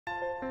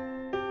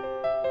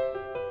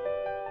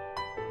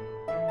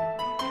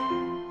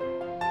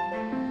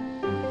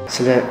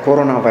ስለ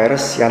ኮሮና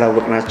ቫይረስ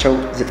ያላወቅናቸው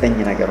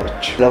 9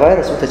 ነገሮች።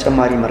 ለቫይረሱ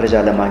ተጨማሪ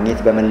መረጃ ለማግኘት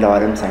በመላው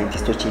ዓለም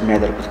ሳይንቲስቶች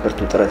የሚያደርጉት ብርቱ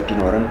ጥረት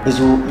ቢኖርም ብዙ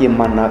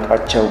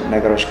የማናውቃቸው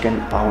ነገሮች ግን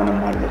አሁንም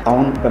አሉ።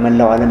 አሁን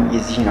በመላው ዓለም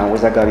የዚህን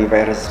አወዛጋቢ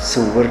ቫይረስ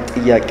ስውር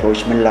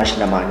ጥያቄዎች ምላሽ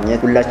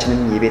ለማግኘት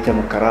ሁላችንም የቤተ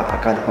ሙከራ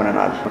አካል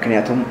ሆነናል።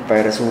 ምክንያቱም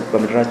ቫይረሱ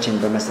በምድራችን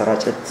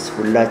በመሰራጨት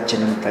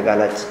ሁላችንም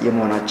ተጋላጭ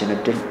የመሆናችን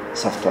እድል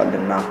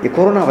ሰፍቷልና።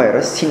 የኮሮና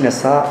ቫይረስ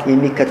ሲነሳ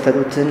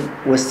የሚከተሉትን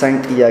ወሳኝ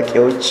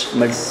ጥያቄዎች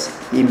መልስ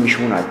የሚሹ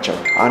ናቸው።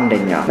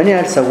 አንደኛ፣ ምን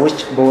ያህል ሰዎች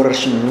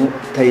በወረርሽኙ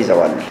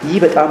ተይዘዋል? ይህ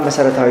በጣም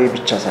መሰረታዊ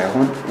ብቻ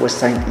ሳይሆን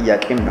ወሳኝ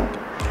ጥያቄም ነው።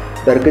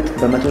 በእርግጥ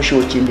በመቶ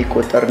ሺዎች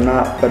የሚቆጠርና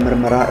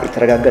በምርመራ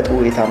የተረጋገጡ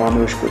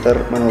የታማሚዎች ቁጥር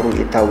መኖሩ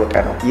የታወቀ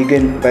ነው። ይህ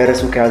ግን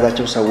ቫይረሱ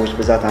ከያዛቸው ሰዎች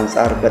ብዛት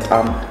አንጻር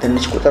በጣም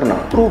ትንሽ ቁጥር ነው።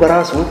 ቁጥሩ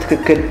በራሱ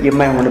ትክክል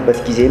የማይሆንበት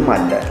ጊዜም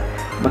አለ።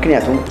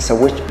 ምክንያቱም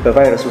ሰዎች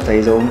በቫይረሱ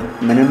ተይዘውም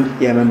ምንም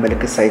የህመም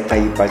ምልክት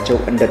ሳይታይባቸው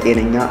እንደ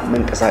ጤነኛ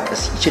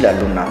መንቀሳቀስ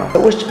ይችላሉና ነው።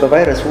 ሰዎች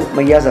በቫይረሱ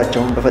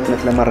መያዛቸውን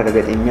በፍጥነት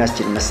ለማረጋገጥ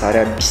የሚያስችል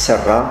መሳሪያ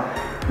ቢሰራ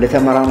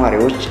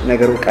ለተመራማሪዎች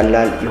ነገሩ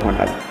ቀላል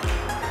ይሆናል።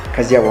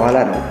 ከዚያ በኋላ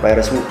ነው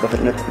ቫይረሱ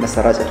በፍጥነት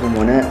መሰራጨቱም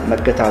ሆነ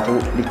መገታቱ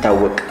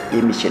ሊታወቅ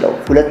የሚችለው።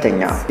 ሁለተኛ፣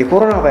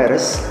 የኮሮና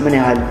ቫይረስ ምን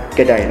ያህል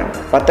ገዳይ ነው?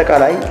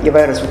 በአጠቃላይ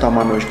የቫይረሱ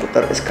ታማሚዎች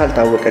ቁጥር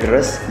እስካልታወቀ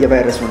ድረስ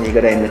የቫይረሱን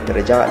የገዳይነት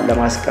ደረጃ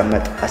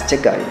ለማስቀመጥ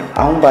አስቸጋሪ ነው።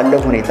 አሁን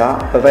ባለው ሁኔታ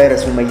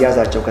በቫይረሱ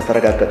መያዛቸው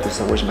ከተረጋገጡ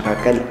ሰዎች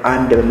መካከል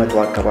 1%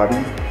 አካባቢ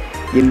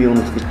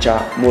የሚሆኑት ብቻ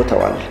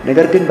ሞተዋል።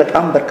 ነገር ግን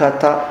በጣም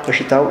በርካታ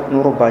በሽታው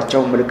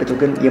ኖሮባቸው ምልክቱ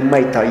ግን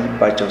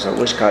የማይታይባቸው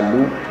ሰዎች ካሉ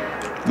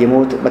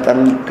የሞት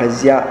መጠኑን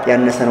ከዚያ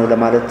ያነሰ ነው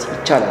ለማለት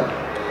ይቻላል።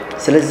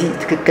 ስለዚህ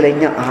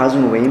ትክክለኛ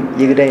አሃዙን ወይም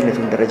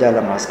የገዳይነቱን ደረጃ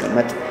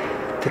ለማስቀመጥ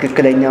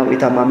ትክክለኛው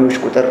የታማሚዎች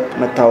ቁጥር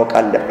መታወቅ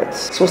አለበት።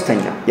 ሶስተኛ፣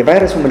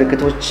 የቫይረሱ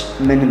ምልክቶች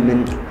ምን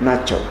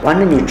ናቸው?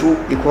 ዋነኞቹ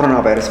የኮሮና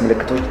ቫይረስ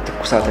ምልክቶች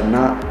ትኩሳትና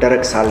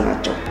ደረቅ ሳል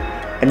ናቸው።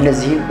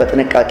 እነዚህን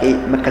በጥንቃቄ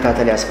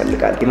መከታተል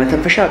ያስፈልጋል።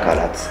 የመተንፈሻ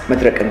አካላት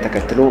መድረቅን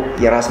ተከትሎ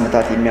የራስ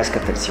ምታት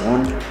የሚያስከትል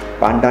ሲሆን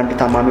በአንዳንድ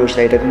ታማሚዎች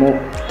ላይ ደግሞ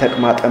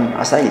ተቅማጥም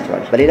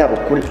አሳይቷል። በሌላ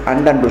በኩል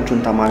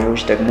አንዳንዶቹን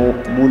ታማሚዎች ደግሞ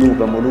ሙሉ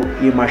በሙሉ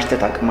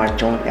የማሽተት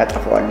አቅማቸውን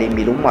ያጠፋዋል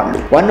የሚሉም አሉ።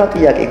 ዋናው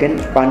ጥያቄ ግን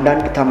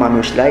በአንዳንድ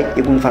ታማሚዎች ላይ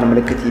የጉንፋን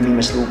ምልክት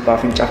የሚመስሉ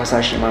በአፍንጫ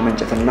ፈሳሽ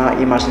የማመንጨትና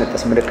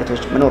የማስነጠስ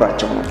ምልክቶች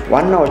መኖራቸው ነው።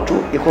 ዋናዎቹ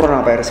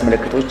የኮሮና ቫይረስ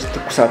ምልክቶች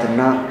ትኩሳትና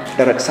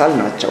ደረቅ ሳል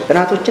ናቸው።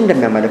 ጥናቶች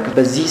እንደሚያመለክቱት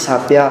በዚህ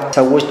ሳቢያ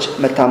ሰዎች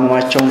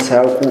መታመማቸውን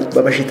ሳያውቁ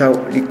በበሽታው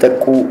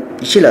ሊጠቁ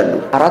ይችላሉ።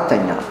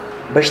 አራተኛ፣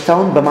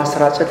 በሽታውን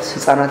በማሰራጨት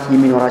ህፃናት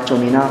የሚኖራቸው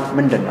ሚና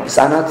ምንድን ነው?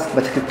 ህፃናት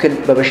በትክክል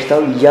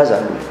በበሽታው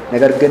ይያዛሉ።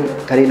 ነገር ግን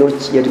ከሌሎች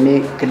የእድሜ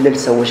ክልል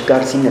ሰዎች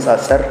ጋር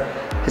ሲነጻጸር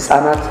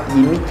ህፃናት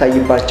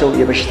የሚታይባቸው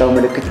የበሽታው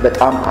ምልክት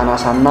በጣም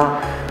አናሳና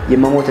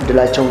የመሞት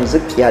እድላቸውን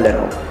ዝቅ ያለ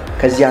ነው።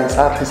 ከዚህ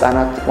አንጻር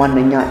ህፃናት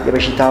ዋነኛ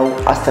የበሽታው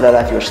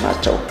አስተላላፊዎች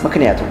ናቸው።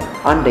 ምክንያቱም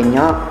አንደኛ፣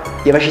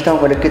 የበሽታው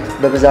ምልክት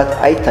በብዛት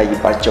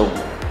አይታይባቸውም።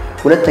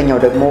 ሁለተኛው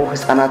ደግሞ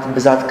ህፃናት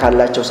ብዛት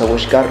ካላቸው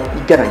ሰዎች ጋር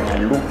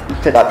ይገናኛሉ፣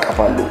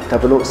 ይተቃቀፋሉ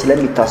ተብሎ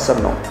ስለሚታሰብ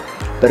ነው።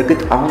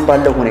 በእርግጥ አሁን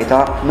ባለው ሁኔታ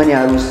ምን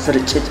ያህሉ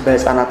ስርጭት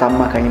በህፃናት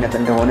አማካኝነት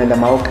እንደሆነ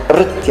ለማወቅ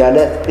ጥርት ያለ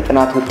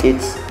የጥናት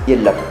ውጤት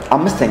የለም።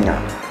 አምስተኛ፣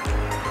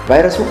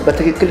 ቫይረሱ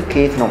በትክክል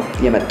ከየት ነው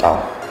የመጣው?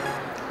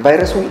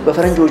 ቫይረሱ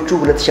በፈረንጆቹ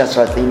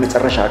 2019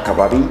 መጨረሻ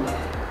አካባቢ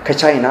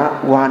ከቻይና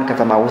ውሃን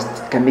ከተማ ውስጥ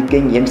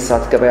ከሚገኝ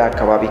የእንስሳት ገበያ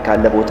አካባቢ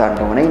ካለ ቦታ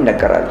እንደሆነ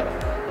ይነገራል።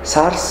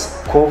 ሳርስ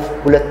ኮቭ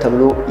 2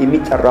 ተብሎ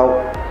የሚጠራው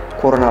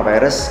ኮሮና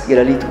ቫይረስ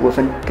የሌሊት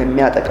ወፍን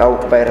ከሚያጠቃው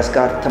ቫይረስ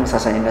ጋር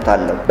ተመሳሳይነት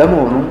አለው።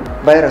 በመሆኑም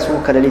ቫይረሱ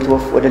ከሌሊት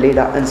ወፍ ወደ ሌላ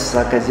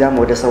እንስሳ ከዚያም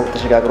ወደ ሰው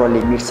ተሸጋግሯል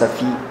የሚል ሰፊ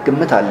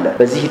ግምት አለ።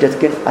 በዚህ ሂደት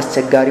ግን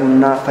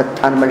አስቸጋሪውና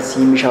ፈጣን መልስ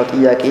የሚሻው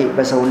ጥያቄ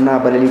በሰውና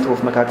በሌሊት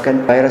ወፍ መካከል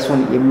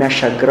ቫይረሱን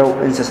የሚያሻግረው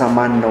እንስሳ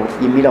ማን ነው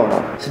የሚለው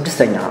ነው።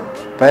 ስድስተኛ፣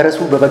 ቫይረሱ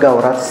በበጋ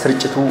ወራት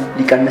ስርጭቱ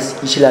ሊቀንስ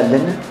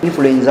ይችላልን?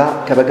 ኢንፍሉዌንዛ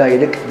ከበጋ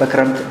ይልቅ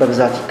በክረምት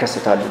በብዛት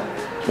ይከሰታሉ።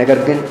 ነገር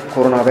ግን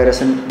ኮሮና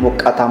ቫይረስን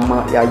ሞቃታማ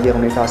የአየር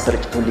ሁኔታ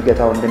ስርጭቱን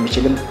ሊገታው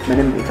እንደሚችልም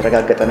ምንም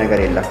የተረጋገጠ ነገር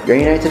የለም።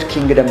 የዩናይትድ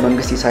ኪንግደም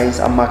መንግስት የሳይንስ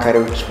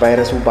አማካሪዎች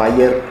ቫይረሱ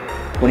በአየር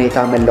ሁኔታ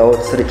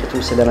መለወጥ ስርጭቱ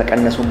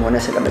ስለመቀነሱም ሆነ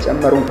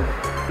ስለመጨመሩ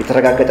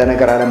የተረጋገጠ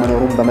ነገር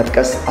አለመኖሩን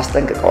በመጥቀስ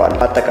አስጠንቅቀዋል።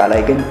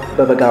 አጠቃላይ ግን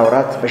በበጋ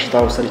ወራት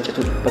በሽታው ስርጭቱ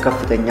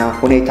በከፍተኛ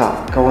ሁኔታ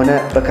ከሆነ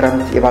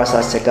በክረምት የባሰ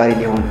አስቸጋሪ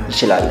ሊሆን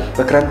ይችላል።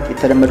 በክረምት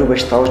የተለመዱ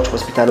በሽታዎች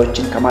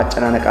ሆስፒታሎችን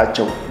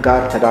ከማጨናነቃቸው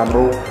ጋር ተዳምሮ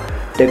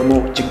ደግሞ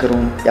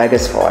ችግሩን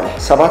ያገዝፈዋል።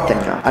 ሰባተኛ፣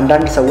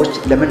 አንዳንድ ሰዎች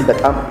ለምን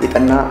በጣም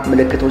የጠና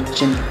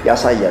ምልክቶችን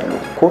ያሳያሉ?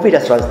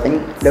 ኮቪድ-19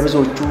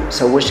 ለብዙዎቹ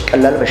ሰዎች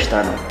ቀላል በሽታ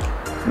ነው።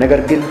 ነገር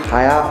ግን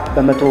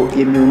 20%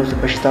 የሚሆኑት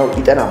በሽታው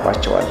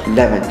ይጠናባቸዋል።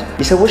 ለምን?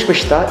 የሰዎች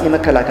በሽታ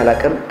የመከላከል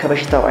አቅም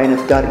ከበሽታው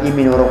አይነት ጋር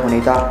የሚኖረው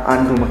ሁኔታ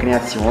አንዱ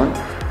ምክንያት ሲሆን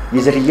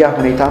የዝርያ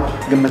ሁኔታም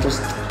ግምት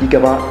ውስጥ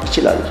ሊገባ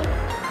ይችላል።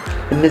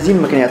 እነዚህን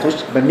ምክንያቶች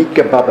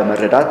በሚገባ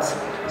በመረዳት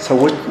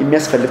ሰዎች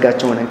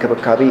የሚያስፈልጋቸውን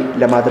እንክብካቤ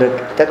ለማድረግ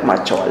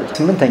ይጠቅማቸዋል።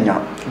 ስምንተኛ፣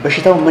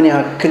 በሽታው ምን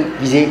ያክል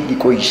ጊዜ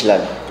ሊቆይ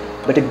ይችላል?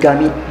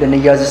 በድጋሚ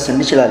ልንያዝስ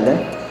እንችላለን?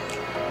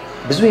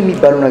 ብዙ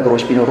የሚባሉ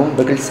ነገሮች ቢኖሩም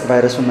በግልጽ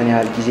ቫይረሱን ምን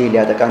ያህል ጊዜ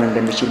ሊያጠቃን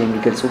እንደሚችል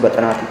የሚገልጹ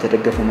በጥናት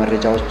የተደገፉ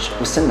መረጃዎች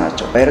ውስን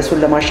ናቸው።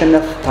 ቫይረሱን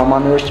ለማሸነፍ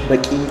ታማሚዎች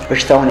በቂ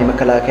በሽታውን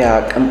የመከላከያ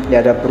አቅም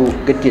ሊያዳብሩ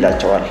ግድ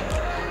ይላቸዋል።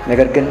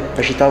 ነገር ግን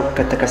በሽታው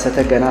ከተከሰተ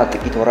ገና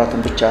ጥቂት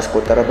ወራቱን ብቻ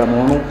ያስቆጠረ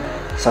በመሆኑ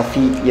ሰፊ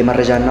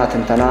የመረጃና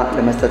ትንተና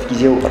ለመስጠት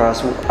ጊዜው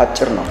ራሱ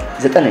አጭር ነው።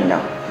 9ኛ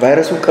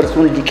ቫይረሱ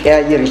ቅርጹን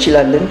ሊቀያየር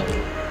ይችላልን?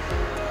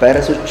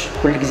 ቫይረሶች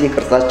ሁል ጊዜ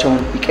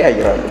ቅርጻቸውን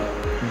ይቀያየራሉ።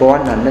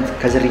 በዋናነት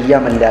ከዝርያ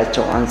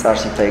መለያቸው አንፃር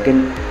ሲታይ ግን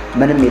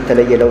ምንም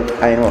የተለየ ለውጥ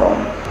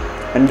አይኖረውም።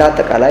 እንደ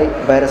አጠቃላይ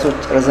ቫይረሶች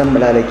ረዘም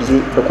ላለ ጊዜ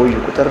በቆዩ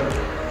ቁጥር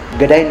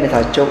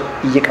ገዳይነታቸው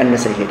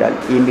እየቀነሰ ይሄዳል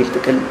የሚል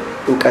ጥቅል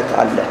ዕውቀት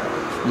አለ።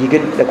 ይህ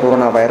ግን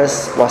ለኮሮና ቫይረስ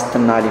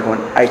ዋስትና ሊሆን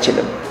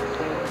አይችልም።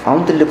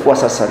 አሁን ትልቁ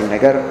አሳሳቢ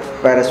ነገር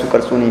ቫይረሱ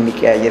ቅርጹን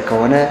የሚቀያየር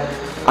ከሆነ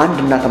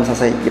አንድና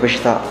ተመሳሳይ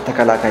የበሽታ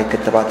ተከላካይ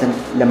ክትባትን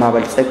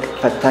ለማበልጸግ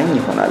ፈታኝ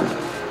ይሆናል።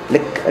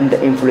 ልክ እንደ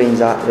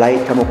ኢንፍሉዌንዛ ላይ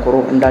ተሞክሮ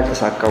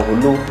እንዳልተሳካው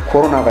ሁሉ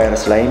ኮሮና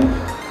ቫይረስ ላይም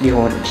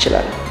ሊሆን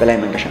ይችላል። በላይ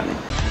መንገሻ ነኝ።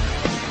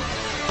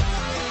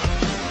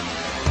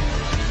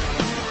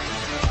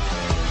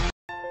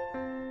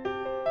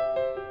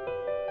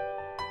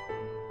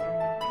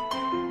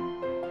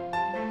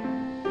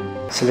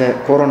 ስለ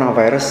ኮሮና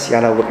ቫይረስ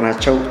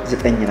ያላወቅናቸው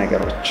 9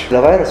 ነገሮች።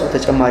 ለቫይረሱ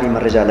ተጨማሪ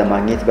መረጃ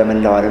ለማግኘት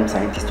በመላው ዓለም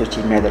ሳይንቲስቶች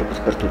የሚያደርጉት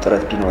ብርቱ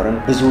ጥረት ቢኖርም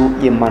ብዙ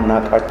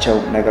የማናውቃቸው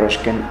ነገሮች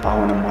ግን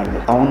አሁንም አሉ።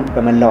 አሁን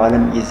በመላው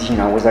ዓለም የዚህን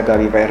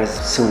አወዛጋቢ ቫይረስ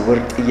ስውር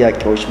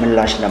ጥያቄዎች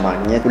ምላሽ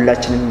ለማግኘት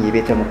ሁላችንም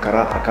የቤተ ሙከራ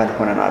አካል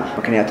ሆነናል።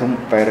 ምክንያቱም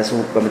ቫይረሱ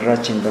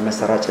በምድራችን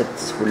በመሰራጨት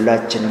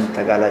ሁላችንም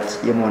ተጋላጭ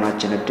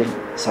የመሆናችን እድል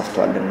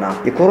ሰፍቷልና።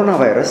 የኮሮና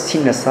ቫይረስ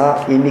ሲነሳ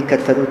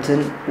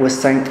የሚከተሉትን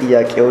ወሳኝ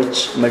ጥያቄዎች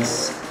መልስ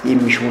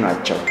የሚሹ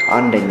ናቸው።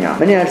 አንደኛ፣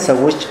 ምን ያህል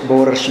ሰዎች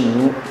በወረርሽኙ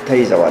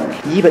ተይዘዋል?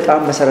 ይህ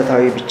በጣም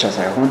መሰረታዊ ብቻ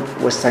ሳይሆን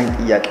ወሳኝ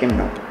ጥያቄም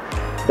ነው።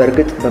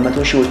 በእርግጥ በመቶ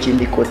ሺዎች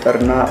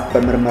የሚቆጠርና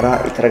በምርመራ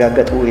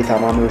የተረጋገጡ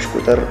የታማሚዎች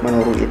ቁጥር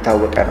መኖሩ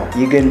የታወቀ ነው።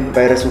 ይህ ግን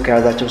ቫይረሱ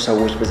ከያዛቸው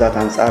ሰዎች ብዛት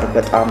አንጻር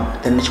በጣም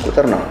ትንሽ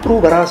ቁጥር ነው። ቁጥሩ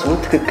በራሱ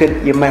ትክክል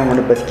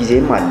የማይሆንበት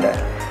ጊዜም አለ።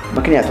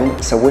 ምክንያቱም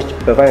ሰዎች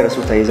በቫይረሱ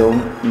ተይዘውም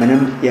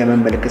ምንም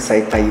የህመም ምልክት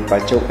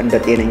ሳይታይባቸው እንደ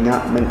ጤነኛ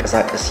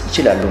መንቀሳቀስ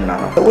ይችላሉና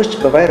ነው። ሰዎች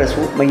በቫይረሱ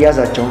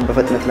መያዛቸውን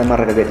በፍጥነት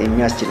ለማረጋገጥ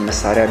የሚያስችል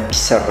መሳሪያ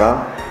ቢሰራ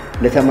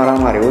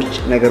ለተመራማሪዎች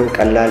ነገሩ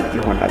ቀላል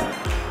ይሆናል።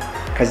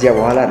 ከዚያ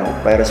በኋላ ነው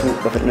ቫይረሱ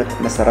በፍጥነት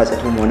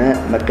መሰራጨቱም ሆነ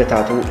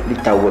መገታቱ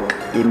ሊታወቅ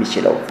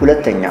የሚችለው።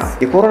 ሁለተኛ፣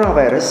 የኮሮና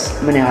ቫይረስ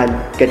ምን ያህል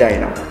ገዳይ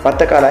ነው?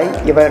 በአጠቃላይ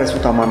የቫይረሱ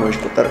ታማሚዎች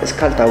ቁጥር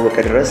እስካልታወቀ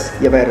ድረስ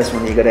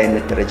የቫይረሱን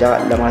የገዳይነት ደረጃ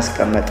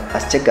ለማስቀመጥ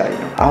አስቸጋሪ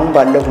ነው። አሁን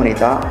ባለው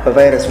ሁኔታ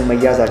በቫይረሱ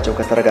መያዛቸው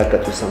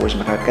ከተረጋገጡ ሰዎች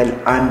መካከል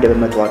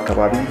 1%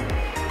 አካባቢ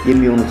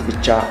የሚሆኑት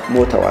ብቻ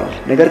ሞተዋል።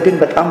 ነገር ግን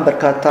በጣም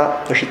በርካታ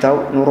በሽታው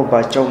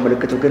ኖሮባቸው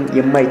ምልክቱ ግን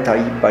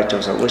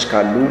የማይታይባቸው ሰዎች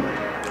ካሉ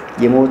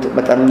የሞት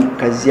መጠኑን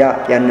ከዚያ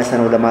ያነሰ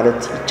ነው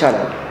ለማለት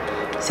ይቻላል።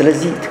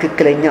 ስለዚህ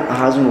ትክክለኛ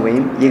አሃዙን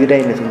ወይም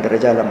የገዳይነቱን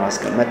ደረጃ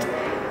ለማስቀመጥ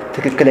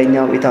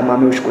ትክክለኛው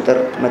የታማሚዎች ቁጥር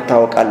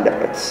መታወቅ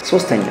አለበት።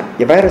 ሶስተኛ፣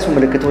 የቫይረሱ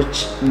ምልክቶች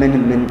ምን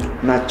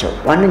ናቸው?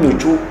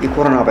 ዋነኞቹ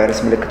የኮሮና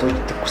ቫይረስ ምልክቶች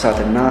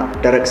ትኩሳትና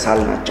ደረቅ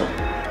ሳል ናቸው።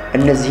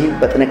 እነዚህን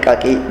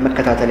በጥንቃቄ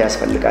መከታተል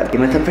ያስፈልጋል።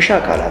 የመተንፈሻ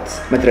አካላት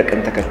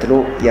መድረቅን ተከትሎ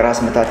የራስ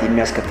ምታት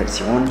የሚያስከትል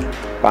ሲሆን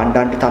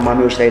በአንዳንድ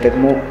ታማሚዎች ላይ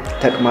ደግሞ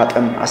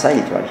ተቅማጥም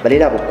አሳይቷል።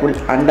 በሌላ በኩል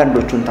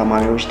አንዳንዶቹን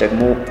ታማሚዎች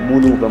ደግሞ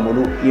ሙሉ በሙሉ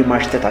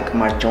የማሽተት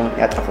አቅማቸውን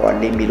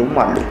ያጠፋዋል የሚሉም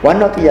አሉ።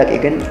 ዋናው ጥያቄ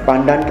ግን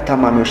በአንዳንድ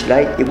ታማሚዎች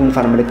ላይ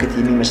የጉንፋን ምልክት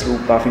የሚመስሉ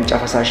በአፍንጫ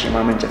ፈሳሽ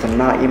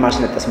የማመንጨትና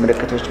የማስነጠስ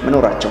ምልክቶች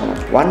መኖራቸው ነው።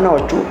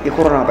 ዋናዎቹ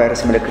የኮሮና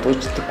ቫይረስ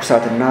ምልክቶች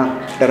ትኩሳትና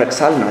ደረቅ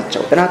ሳል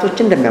ናቸው። ጥናቶች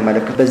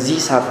እንደሚያመለክቱ በዚህ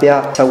ሳቢያ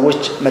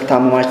ሰዎች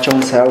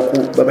መታመማቸውን ሳያውቁ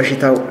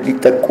በበሽታው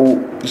ሊጠቁ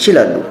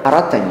ይችላሉ።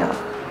 አራተኛ፣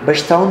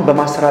 በሽታውን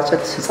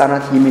በማሰራጨት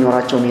ህፃናት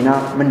የሚኖራቸው ሚና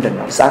ምንድን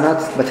ነው?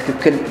 ህፃናት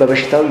በትክክል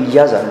በበሽታው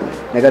ይያዛሉ።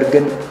 ነገር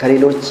ግን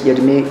ከሌሎች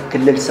የእድሜ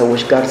ክልል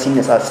ሰዎች ጋር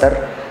ሲነጻጸር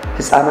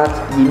ህፃናት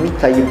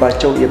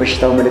የሚታይባቸው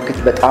የበሽታው ምልክት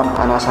በጣም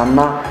አናሳና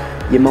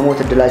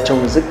የመሞት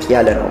እድላቸውን ዝቅ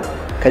ያለ ነው።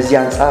 ከዚህ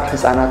አንፃር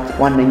ህፃናት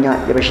ዋነኛ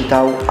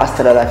የበሽታው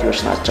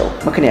አስተላላፊዎች ናቸው።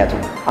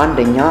 ምክንያቱም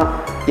አንደኛ፣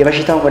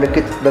 የበሽታው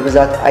ምልክት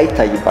በብዛት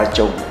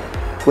አይታይባቸውም።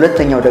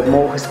 ሁለተኛው ደግሞ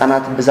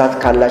ህፃናት ብዛት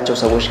ካላቸው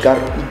ሰዎች ጋር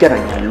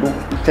ይገናኛሉ፣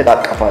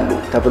 ይተቃቀፋሉ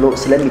ተብሎ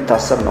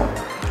ስለሚታሰብ ነው።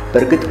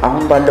 በእርግጥ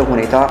አሁን ባለው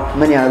ሁኔታ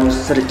ምን ያህሉ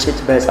ስርጭት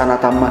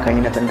በህፃናት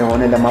አማካኝነት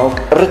እንደሆነ ለማወቅ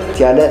ጥርት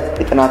ያለ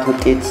የጥናት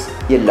ውጤት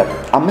የለም።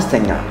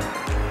 አምስተኛ፣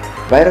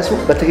 ቫይረሱ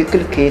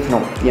በትክክል ከየት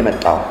ነው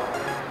የመጣው?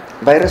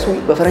 ቫይረሱ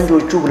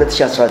በፈረንጆቹ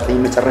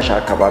 2019 መጨረሻ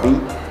አካባቢ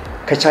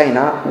ከቻይና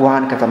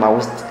ውሃን ከተማ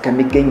ውስጥ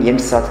ከሚገኝ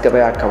የእንስሳት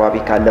ገበያ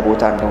አካባቢ ካለ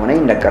ቦታ እንደሆነ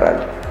ይነገራል።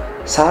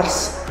 ሳርስ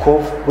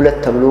ኮቭ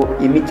 2 ተብሎ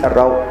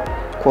የሚጠራው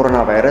ኮሮና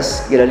ቫይረስ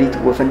የሌሊት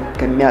ወፍን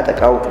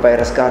ከሚያጠቃው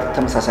ቫይረስ ጋር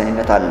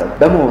ተመሳሳይነት አለው።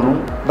 በመሆኑም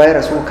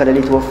ቫይረሱ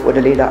ከሌሊት ወፍ ወደ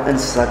ሌላ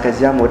እንስሳ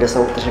ከዚያም ወደ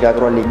ሰው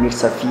ተሸጋግሯል የሚል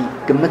ሰፊ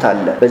ግምት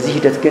አለ። በዚህ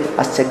ሂደት ግን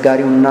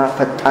አስቸጋሪውና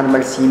ፈጣን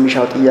መልስ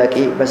የሚሻው ጥያቄ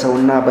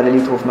በሰውና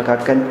በሌሊት ወፍ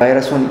መካከል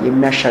ቫይረሱን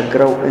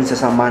የሚያሻግረው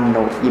እንስሳ ማን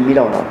ነው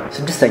የሚለው ነው።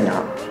 ስድስተኛ፣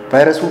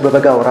 ቫይረሱ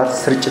በበጋ ወራት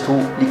ስርጭቱ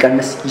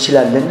ሊቀንስ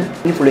ይችላልን?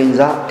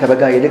 ኢንፍሉዌንዛ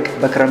ከበጋ ይልቅ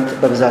በክረምት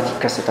በብዛት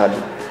ይከሰታሉ።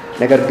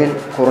 ነገር ግን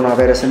ኮሮና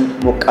ቫይረስን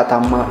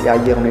ሞቃታማ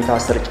የአየር ሁኔታ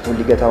ስርጭቱን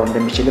ሊገታው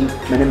እንደሚችልም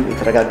ምንም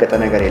የተረጋገጠ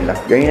ነገር የለም።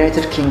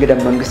 የዩናይትድ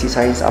ኪንግደም መንግስት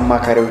የሳይንስ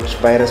አማካሪዎች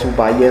ቫይረሱ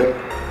በአየር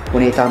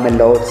ሁኔታ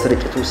መለወጥ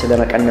ስርጭቱ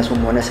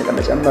ስለመቀነሱም ሆነ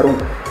ስለመጨመሩ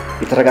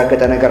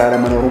የተረጋገጠ ነገር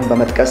አለመኖሩን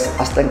በመጥቀስ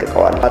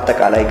አስጠንቅቀዋል።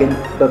 አጠቃላይ ግን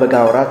በበጋ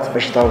ወራት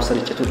በሽታው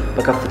ስርጭቱ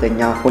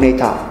በከፍተኛ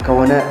ሁኔታ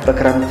ከሆነ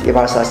በክረምት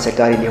የባሰ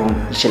አስቸጋሪ ሊሆን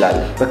ይችላል።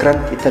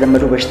 በክረምት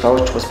የተለመዱ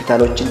በሽታዎች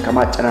ሆስፒታሎችን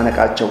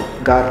ከማጨናነቃቸው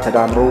ጋር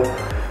ተዳምሮ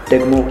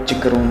ደግሞ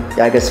ችግሩን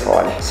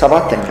ያገዝፈዋል።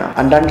 ሰባተኛ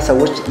አንዳንድ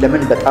ሰዎች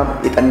ለምን በጣም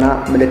የጠና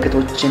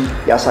ምልክቶችን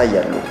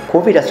ያሳያሉ።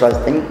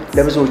 ኮቪድ-19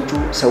 ለብዙዎቹ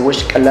ሰዎች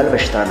ቀላል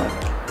በሽታ ነው።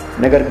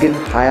 ነገር ግን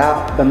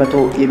 20%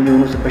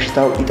 የሚሆኑት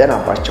በሽታው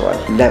ይጠናባቸዋል።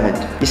 ለምን?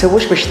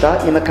 የሰዎች በሽታ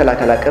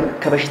የመከላከል አቅም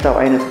ከበሽታው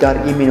አይነት ጋር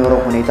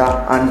የሚኖረው ሁኔታ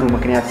አንዱ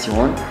ምክንያት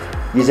ሲሆን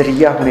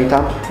የዝርያ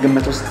ሁኔታም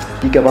ግምት ውስጥ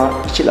ሊገባ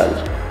ይችላል።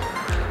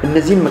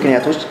 እነዚህን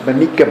ምክንያቶች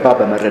በሚገባ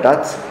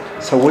በመረዳት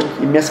ሰዎች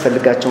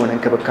የሚያስፈልጋቸውን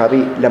እንክብካቤ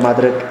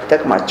ለማድረግ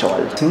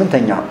ይጠቅማቸዋል።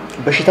 ስምንተኛ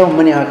በሽታው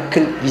ምን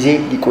ያክል ጊዜ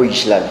ሊቆይ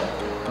ይችላል?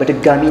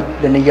 በድጋሚ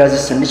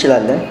ልንያዝስ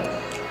እንችላለን?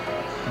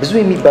 ብዙ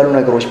የሚባሉ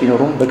ነገሮች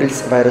ቢኖሩም በግልጽ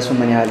ቫይረሱ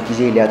ምን ያህል ጊዜ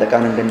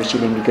ሊያጠቃን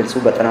እንደሚችል የሚገልጹ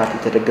በጥናት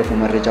የተደገፉ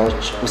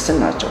መረጃዎች ውስን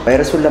ናቸው።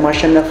 ቫይረሱን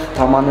ለማሸነፍ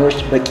ታማሚዎች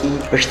በቂ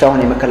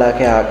በሽታውን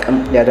የመከላከያ አቅም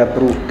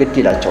ሊያዳብሩ ግድ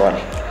ይላቸዋል።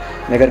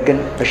 ነገር ግን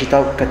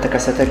በሽታው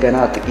ከተከሰተ ገና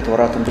ጥቂት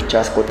ወራትን ብቻ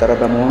ያስቆጠረ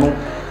በመሆኑ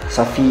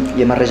ሰፊ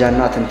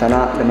የመረጃና ትንተና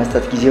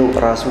ለመስጠት ጊዜው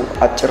ራሱ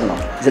አጭር ነው።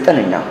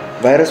 ዘጠነኛ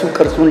ቫይረሱ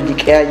ቅርጹን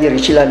ሊቀያየር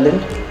ይችላልን?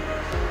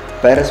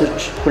 ቫይረሶች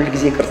ሁል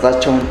ጊዜ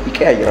ቅርጻቸውን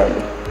ይቀያይራሉ።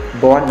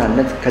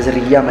 በዋናነት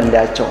ከዝርያ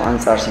መለያቸው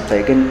አንፃር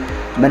ሲታይ ግን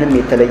ምንም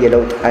የተለየ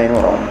ለውጥ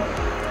አይኖረውም።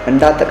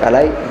 እንደ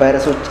አጠቃላይ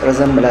ቫይረሶች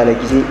ረዘም ላለ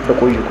ጊዜ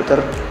በቆዩ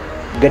ቁጥር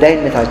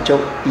ገዳይነታቸው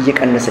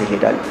እየቀነሰ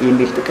ይሄዳል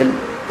የሚል ጥቅል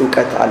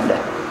ዕውቀት አለ።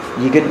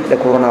 ይህ ግን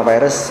ለኮሮና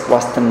ቫይረስ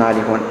ዋስትና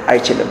ሊሆን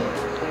አይችልም።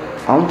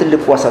 አሁን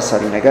ትልቁ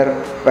አሳሳቢ ነገር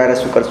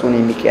ቫይረሱ ቅርጹን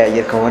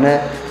የሚቀያየር ከሆነ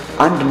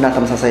አንድና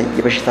ተመሳሳይ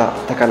የበሽታ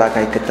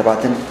ተከላካይ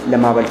ክትባትን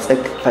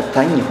ለማበልጸግ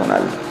ፈታኝ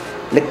ይሆናል።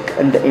 ልክ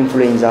እንደ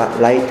ኢንፍሉዌንዛ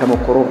ላይ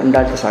ተሞክሮ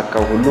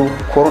እንዳልተሳካው ሁሉ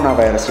ኮሮና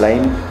ቫይረስ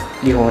ላይም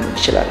ሊሆን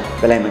ይችላል።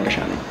 በላይ መንገሻ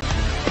ነኝ።